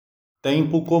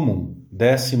Tempo comum,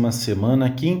 10ª semana,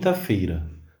 quinta-feira.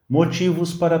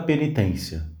 Motivos para a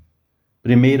penitência.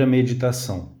 Primeira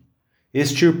meditação.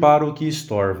 Extirpar o que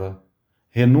estorva.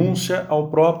 Renúncia ao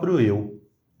próprio eu.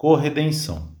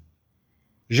 Corredenção.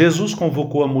 Jesus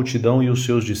convocou a multidão e os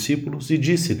seus discípulos e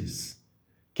disse-lhes: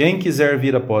 Quem quiser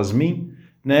vir após mim,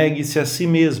 negue-se a si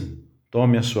mesmo,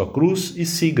 tome a sua cruz e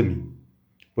siga-me.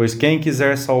 Pois quem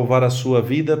quiser salvar a sua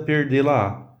vida,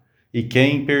 perdê-la-á. E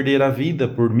quem perder a vida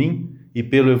por mim e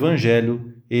pelo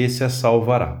Evangelho, esse a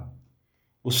salvará.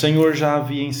 O Senhor já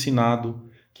havia ensinado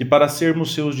que para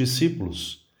sermos seus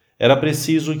discípulos, era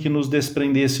preciso que nos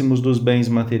desprendêssemos dos bens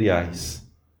materiais.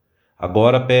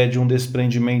 Agora pede um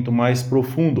desprendimento mais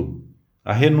profundo,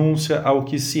 a renúncia ao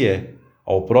que se é,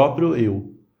 ao próprio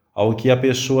eu, ao que a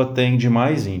pessoa tem de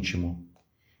mais íntimo.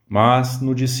 Mas,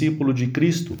 no discípulo de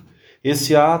Cristo,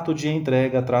 esse ato de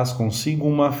entrega traz consigo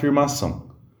uma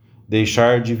afirmação: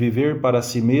 deixar de viver para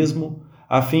si mesmo,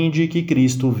 a fim de que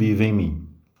Cristo viva em mim.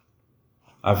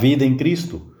 A vida em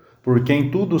Cristo, por quem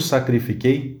tudo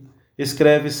sacrifiquei,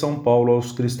 escreve São Paulo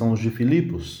aos cristãos de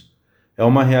Filipos, é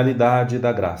uma realidade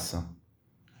da graça.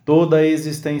 Toda a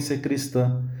existência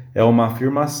cristã é uma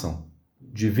afirmação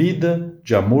de vida,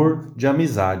 de amor, de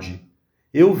amizade.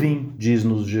 Eu vim,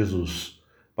 diz-nos Jesus,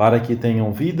 para que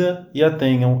tenham vida e a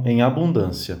tenham em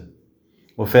abundância.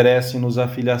 Oferece-nos a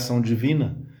filiação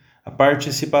divina, a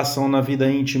participação na vida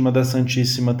íntima da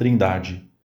Santíssima Trindade.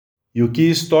 E o que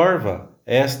estorva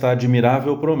esta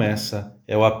admirável promessa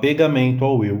é o apegamento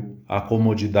ao eu, à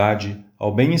comodidade,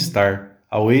 ao bem-estar,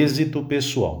 ao êxito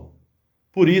pessoal.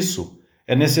 Por isso,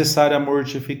 é necessária a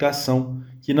mortificação,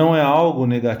 que não é algo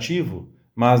negativo,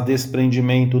 mas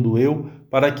desprendimento do eu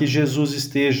para que Jesus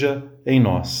esteja em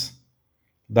nós.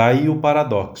 Daí o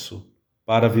paradoxo: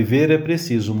 para viver é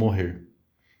preciso morrer.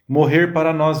 Morrer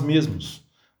para nós mesmos,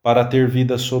 para ter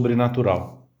vida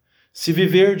sobrenatural. Se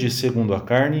viverdes segundo a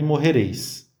carne,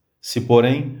 morrereis. Se,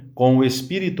 porém, com o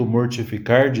Espírito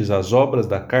mortificardes as obras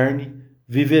da carne,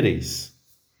 vivereis.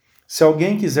 Se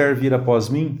alguém quiser vir após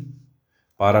mim,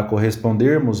 para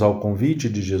correspondermos ao convite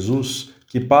de Jesus,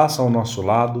 que passa ao nosso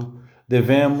lado,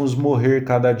 devemos morrer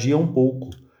cada dia um pouco,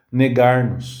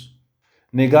 negar-nos.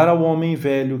 Negar ao homem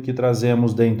velho que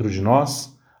trazemos dentro de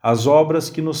nós as obras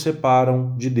que nos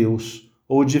separam de Deus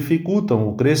ou dificultam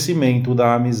o crescimento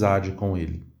da amizade com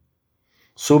Ele.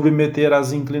 Submeter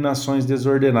às inclinações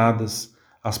desordenadas,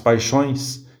 às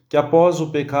paixões que, após o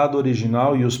pecado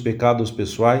original e os pecados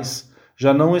pessoais,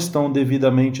 já não estão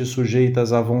devidamente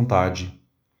sujeitas à vontade.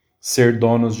 Ser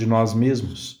donos de nós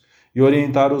mesmos e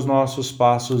orientar os nossos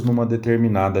passos numa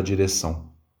determinada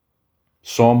direção.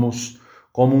 Somos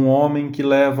como um homem que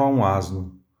leva um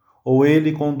asno. Ou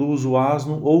ele conduz o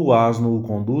asno, ou o asno o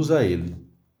conduz a ele.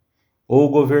 Ou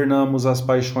governamos as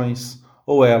paixões,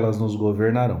 ou elas nos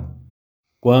governarão.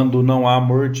 Quando não há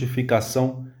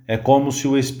mortificação, é como se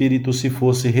o espírito se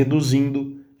fosse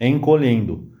reduzindo,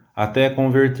 encolhendo, até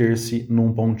converter-se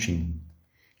num pontinho.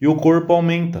 E o corpo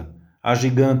aumenta,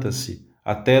 agiganta-se,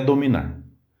 até dominar.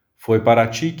 Foi para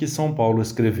ti que São Paulo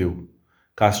escreveu: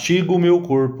 castigo o meu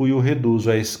corpo e o reduzo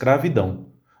à escravidão,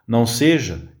 não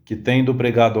seja que, tendo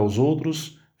pregado aos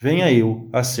outros, venha eu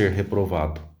a ser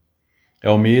reprovado. É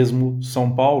o mesmo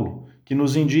São Paulo que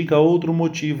nos indica outro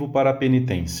motivo para a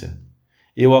penitência.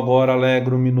 Eu agora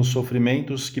alegro-me nos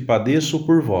sofrimentos que padeço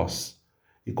por vós,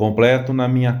 e completo na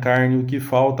minha carne o que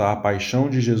falta à paixão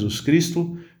de Jesus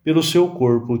Cristo pelo seu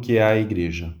corpo, que é a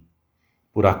Igreja.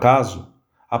 Por acaso,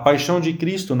 a paixão de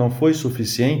Cristo não foi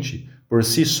suficiente por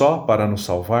si só para nos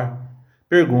salvar?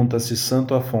 Pergunta-se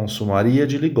Santo Afonso Maria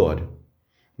de Ligório.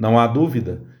 Não há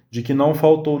dúvida de que não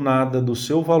faltou nada do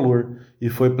seu valor e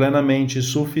foi plenamente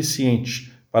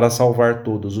suficiente para salvar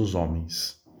todos os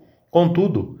homens.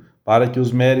 Contudo, para que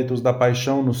os méritos da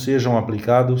paixão nos sejam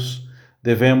aplicados,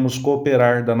 devemos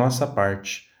cooperar da nossa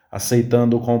parte,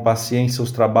 aceitando com paciência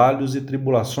os trabalhos e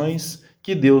tribulações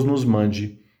que Deus nos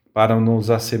mande para nos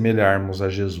assemelharmos a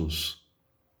Jesus.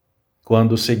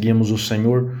 Quando seguimos o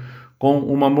Senhor com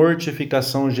uma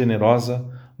mortificação generosa,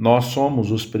 nós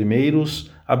somos os primeiros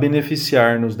a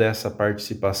beneficiar-nos dessa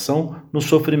participação nos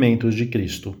sofrimentos de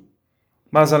Cristo.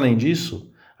 Mas, além disso,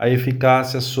 a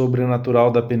eficácia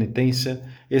sobrenatural da penitência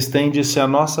estende-se à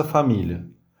nossa família,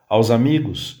 aos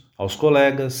amigos, aos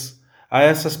colegas, a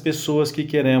essas pessoas que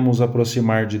queremos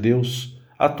aproximar de Deus,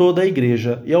 a toda a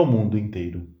Igreja e ao mundo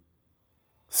inteiro.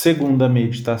 Segunda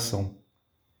meditação.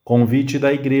 Convite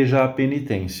da Igreja à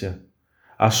penitência.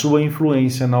 A sua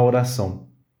influência na oração.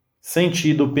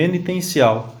 Sentido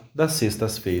penitencial das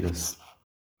sextas-feiras.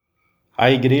 A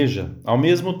Igreja, ao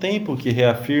mesmo tempo que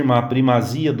reafirma a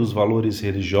primazia dos valores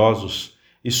religiosos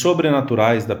e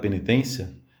sobrenaturais da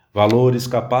penitência, Valores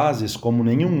capazes, como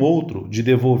nenhum outro, de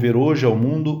devolver hoje ao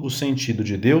mundo o sentido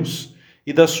de Deus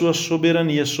e da sua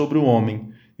soberania sobre o homem,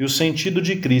 e o sentido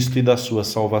de Cristo e da sua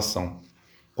salvação.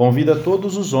 Convida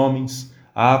todos os homens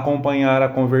a acompanhar a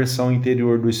conversão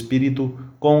interior do espírito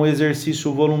com o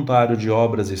exercício voluntário de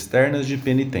obras externas de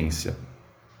penitência.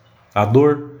 A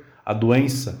dor, a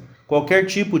doença, qualquer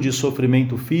tipo de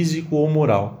sofrimento físico ou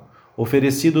moral,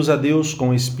 oferecidos a Deus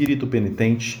com espírito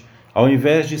penitente, ao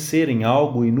invés de serem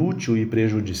algo inútil e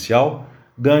prejudicial,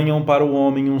 ganham para o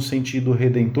homem um sentido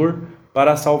redentor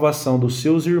para a salvação dos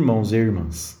seus irmãos e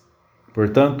irmãs.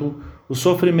 Portanto, o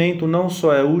sofrimento não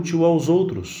só é útil aos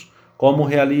outros, como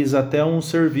realiza até um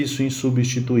serviço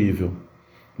insubstituível.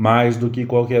 Mais do que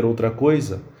qualquer outra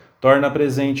coisa, torna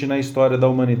presente na história da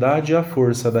humanidade a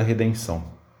força da redenção.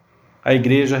 A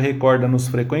Igreja recorda-nos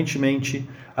frequentemente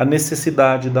a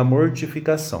necessidade da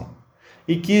mortificação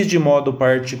e quis de modo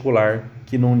particular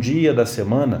que num dia da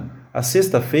semana, a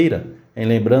sexta-feira, em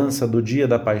lembrança do dia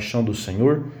da paixão do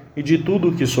Senhor e de tudo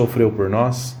o que sofreu por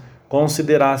nós,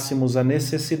 considerássemos a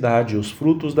necessidade e os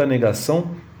frutos da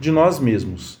negação de nós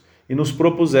mesmos e nos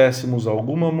propuséssemos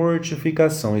alguma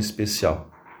mortificação especial.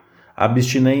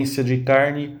 Abstinência de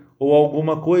carne ou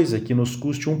alguma coisa que nos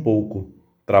custe um pouco,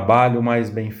 trabalho mais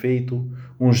bem feito,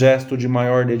 um gesto de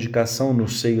maior dedicação no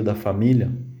seio da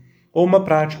família, ou uma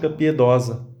prática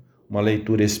piedosa, uma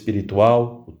leitura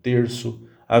espiritual, o terço,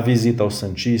 a visita ao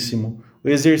Santíssimo, o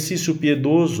exercício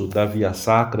piedoso da via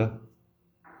sacra,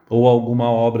 ou alguma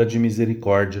obra de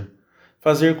misericórdia,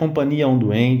 fazer companhia a um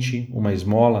doente, uma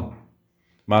esmola.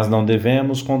 Mas não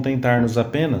devemos contentar-nos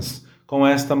apenas com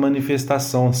esta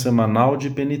manifestação semanal de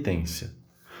penitência.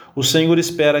 O Senhor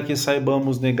espera que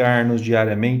saibamos negar-nos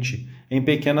diariamente em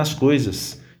pequenas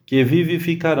coisas que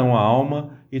vivificarão a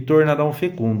alma e tornarão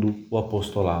fecundo o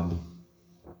apostolado.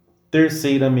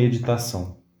 Terceira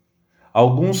meditação.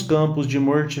 Alguns campos de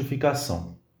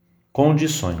mortificação.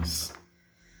 Condições.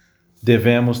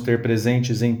 Devemos ter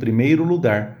presentes em primeiro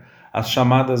lugar as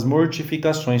chamadas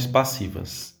mortificações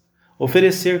passivas.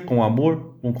 Oferecer com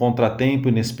amor um contratempo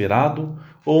inesperado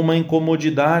ou uma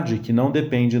incomodidade que não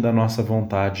depende da nossa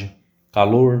vontade,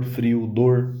 calor, frio,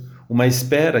 dor, uma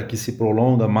espera que se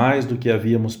prolonga mais do que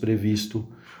havíamos previsto,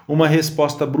 uma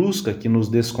resposta brusca que nos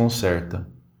desconcerta.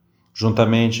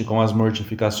 Juntamente com as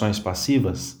mortificações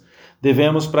passivas,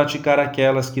 devemos praticar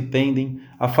aquelas que tendem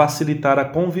a facilitar a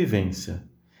convivência,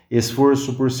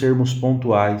 esforço por sermos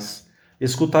pontuais,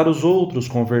 escutar os outros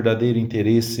com verdadeiro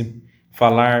interesse,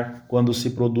 falar quando se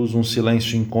produz um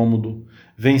silêncio incômodo,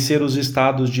 vencer os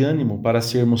estados de ânimo para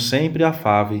sermos sempre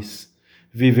afáveis,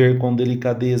 viver com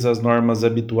delicadeza as normas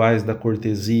habituais da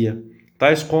cortesia,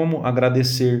 tais como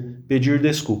agradecer, pedir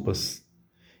desculpas.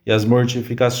 E as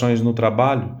mortificações no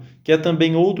trabalho, que é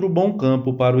também outro bom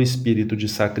campo para o espírito de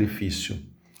sacrifício.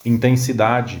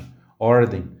 Intensidade,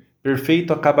 ordem,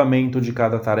 perfeito acabamento de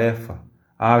cada tarefa,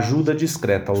 a ajuda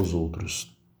discreta aos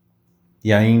outros.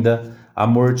 E ainda a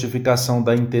mortificação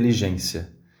da inteligência,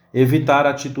 evitar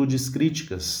atitudes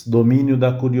críticas, domínio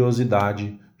da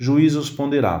curiosidade, juízos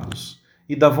ponderados,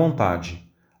 e da vontade,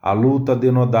 a luta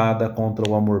denodada contra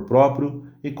o amor próprio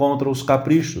e contra os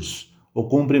caprichos, o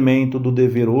cumprimento do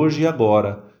dever hoje e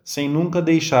agora, sem nunca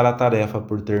deixar a tarefa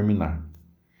por terminar.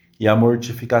 E a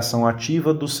mortificação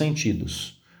ativa dos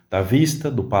sentidos, da vista,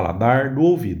 do paladar, do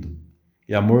ouvido,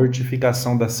 e a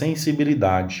mortificação da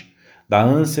sensibilidade, da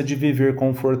ânsia de viver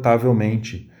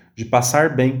confortavelmente, de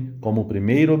passar bem como o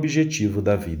primeiro objetivo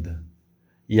da vida.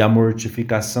 E a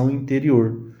mortificação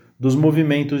interior, dos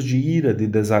movimentos de ira, de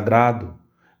desagrado,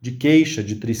 de queixa,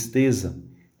 de tristeza,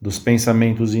 dos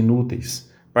pensamentos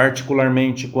inúteis,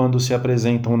 particularmente quando se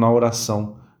apresentam na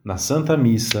oração, na Santa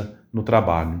Missa, no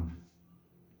trabalho.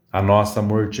 A nossa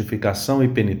mortificação e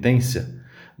penitência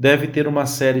deve ter uma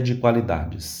série de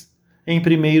qualidades. Em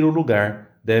primeiro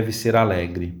lugar, deve ser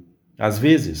alegre. Às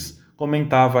vezes,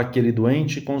 comentava aquele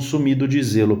doente consumido de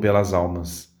zelo pelas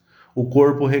almas. O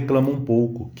corpo reclama um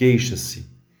pouco,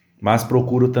 queixa-se, mas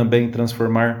procuro também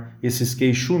transformar esses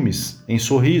queixumes em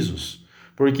sorrisos,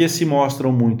 porque se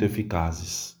mostram muito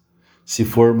eficazes. Se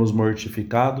formos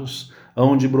mortificados,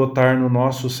 hão de brotar no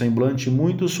nosso semblante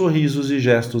muitos sorrisos e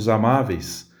gestos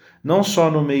amáveis, não só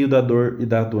no meio da dor e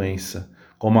da doença,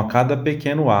 como a cada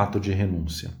pequeno ato de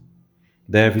renúncia.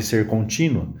 Deve ser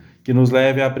contínua, que nos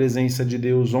leve à presença de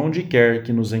Deus onde quer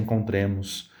que nos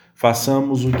encontremos,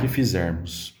 façamos o que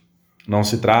fizermos. Não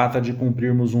se trata de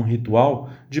cumprirmos um ritual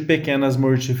de pequenas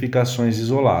mortificações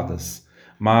isoladas,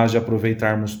 mas de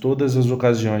aproveitarmos todas as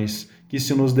ocasiões que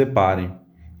se nos deparem,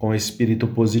 com espírito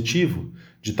positivo,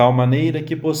 de tal maneira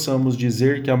que possamos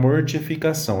dizer que a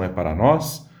mortificação é para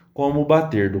nós como o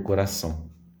bater do coração.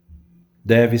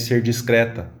 Deve ser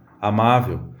discreta,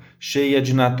 amável, cheia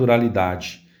de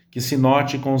naturalidade, que se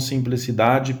note com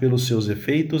simplicidade pelos seus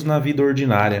efeitos na vida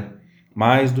ordinária,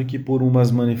 mais do que por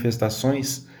umas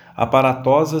manifestações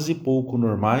aparatosas e pouco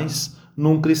normais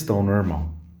num cristão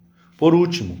normal. Por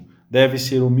último, deve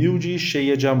ser humilde e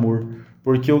cheia de amor,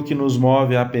 porque o que nos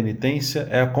move à penitência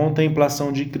é a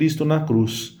contemplação de Cristo na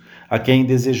cruz, a quem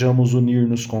desejamos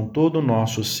unir-nos com todo o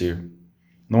nosso ser.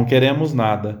 Não queremos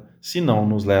nada se não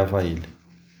nos leva a Ele.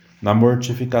 Na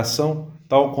mortificação,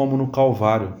 tal como no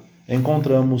Calvário,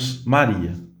 encontramos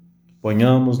Maria.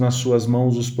 Ponhamos nas suas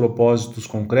mãos os propósitos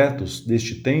concretos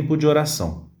deste tempo de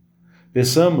oração.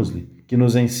 Peçamos-lhe que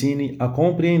nos ensine a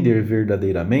compreender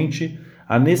verdadeiramente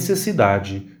a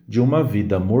necessidade de uma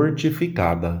vida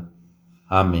mortificada.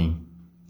 Amém.